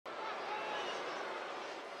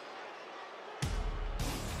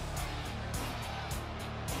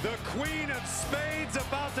The Queen of Spades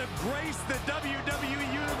about to grace the WWE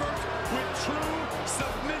Universe with true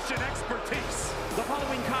submission expertise. The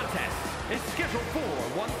following contest is scheduled for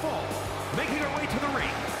one fall. Making her way to the ring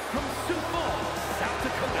from Sioux Falls, South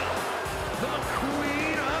Dakota, the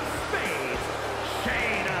Queen of Spades,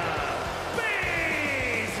 Shayna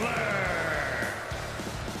Baszler.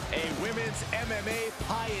 A women's MMA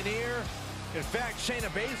pioneer. In fact, Shayna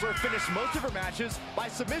Baszler finished most of her matches by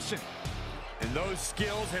submission. And those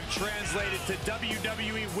skills have translated to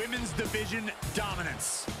WWE Women's Division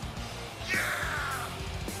dominance. Yeah!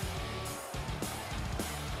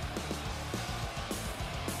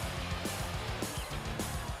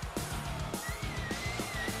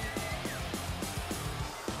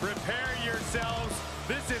 Prepare yourselves.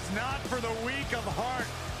 This is not for the weak of heart.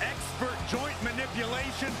 Expert joint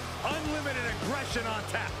manipulation, unlimited aggression on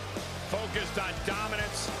tap. Focused on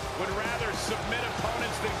dominance, would rather submit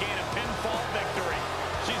opponents than gain a pinfall victory.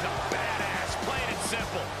 She's a badass, plain and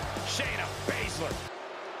simple. Shayna Baszler.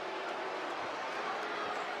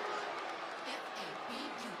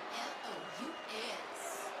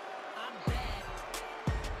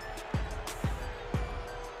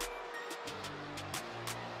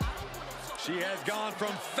 She has gone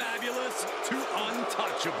from fabulous to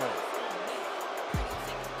untouchable.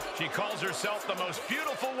 She calls herself the most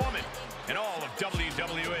beautiful woman in all of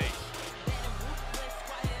WWE.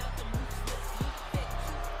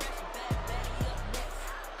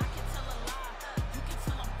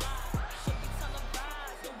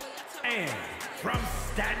 And from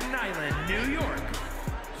Staten Island, New York,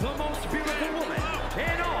 the most beautiful woman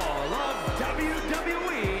in all of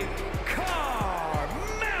WWE,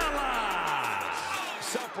 Carmella!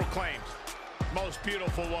 Self-proclaimed most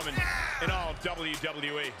beautiful woman in all of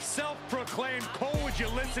WWE. Self-proclaimed. Cole, would you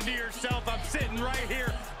listen to yourself? I'm sitting right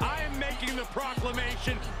here. I am making the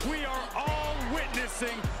proclamation. We are all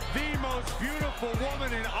witnessing the most beautiful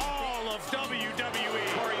woman in all of WWE.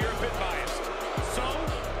 Corey, you're a bit biased. So?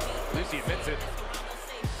 At least he admits it.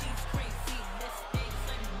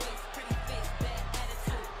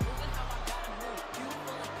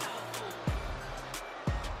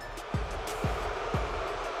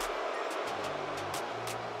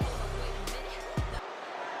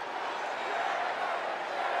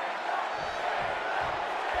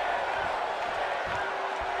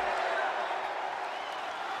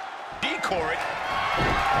 Corey.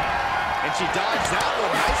 And she dodged that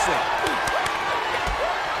one nicely.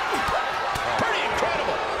 Pretty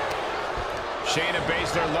incredible. Shayna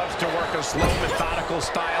Baszler loves to work a slow, methodical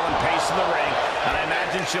style and pace in the ring, and I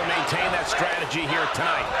imagine she'll maintain that strategy here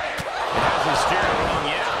tonight. It hasn't steered her wrong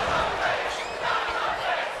yet.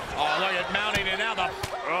 Oh, look at mounting, and now the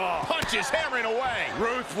punch is hammering away.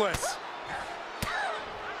 Ruthless.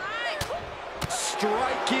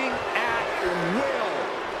 Striking at will.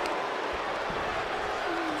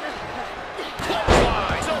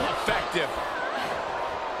 So effective.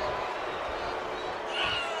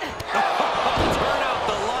 Turn out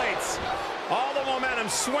the lights. All the momentum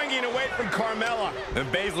swinging away from Carmella. And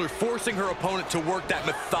Baszler forcing her opponent to work that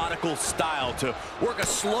methodical style, to work a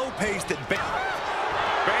slow pace that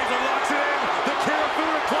Baszler locks it in. The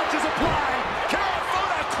Karafuda clutch is applied.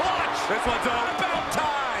 Karafuda clutch. This one's over. About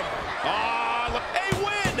time. A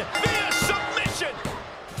win via submission.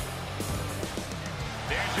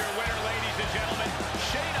 There's your winner, ladies and gentlemen.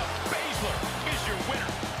 Shayna Baszler is your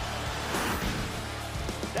winner.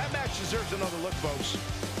 That match deserves another look, folks.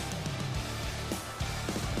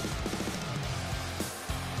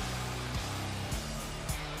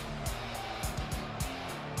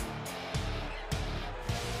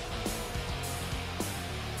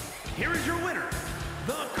 Here is your winner,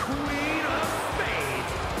 the Queen of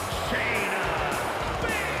Spades, Shayna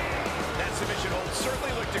Baszler. That submission hold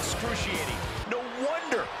certainly looked excruciating. No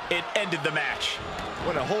wonder it ended the match.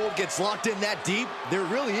 When a hold gets locked in that deep, there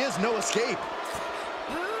really is no escape.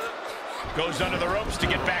 Goes under the ropes to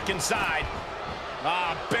get back inside.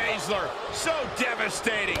 Baszler, so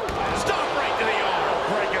devastating. Stop right to the arm.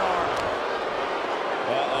 Break it arm.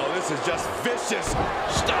 Uh-oh, this is just vicious.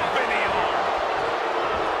 Stop in the arm.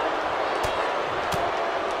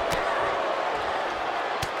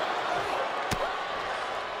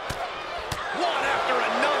 One after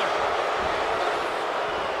another.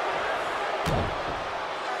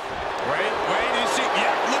 Wait, you see,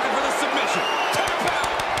 yeah, looking for the submission. Tap out.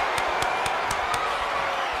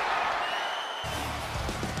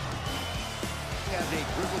 As a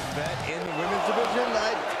grizzled vet in the women's division,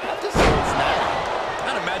 I have to say it's not.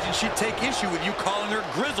 I'd imagine she'd take issue with you calling her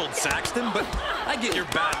grizzled, Saxton, but I get your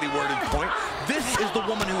badly worded point. This is the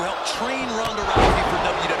woman who helped train Ronda Rousey for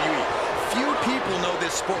WWE. few people know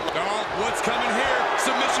this sport. Oh, what's coming here?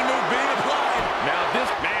 Submission move being applied. Now this,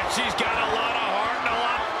 man, she's got a lot of heart and a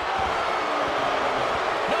lot.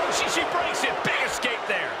 No, she breaks it. Big escape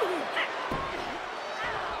there.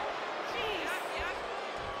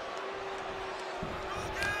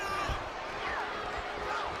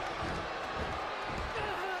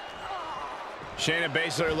 Shayna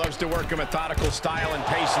Baszler loves to work a methodical style and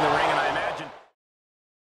pace in the ring, and I imagine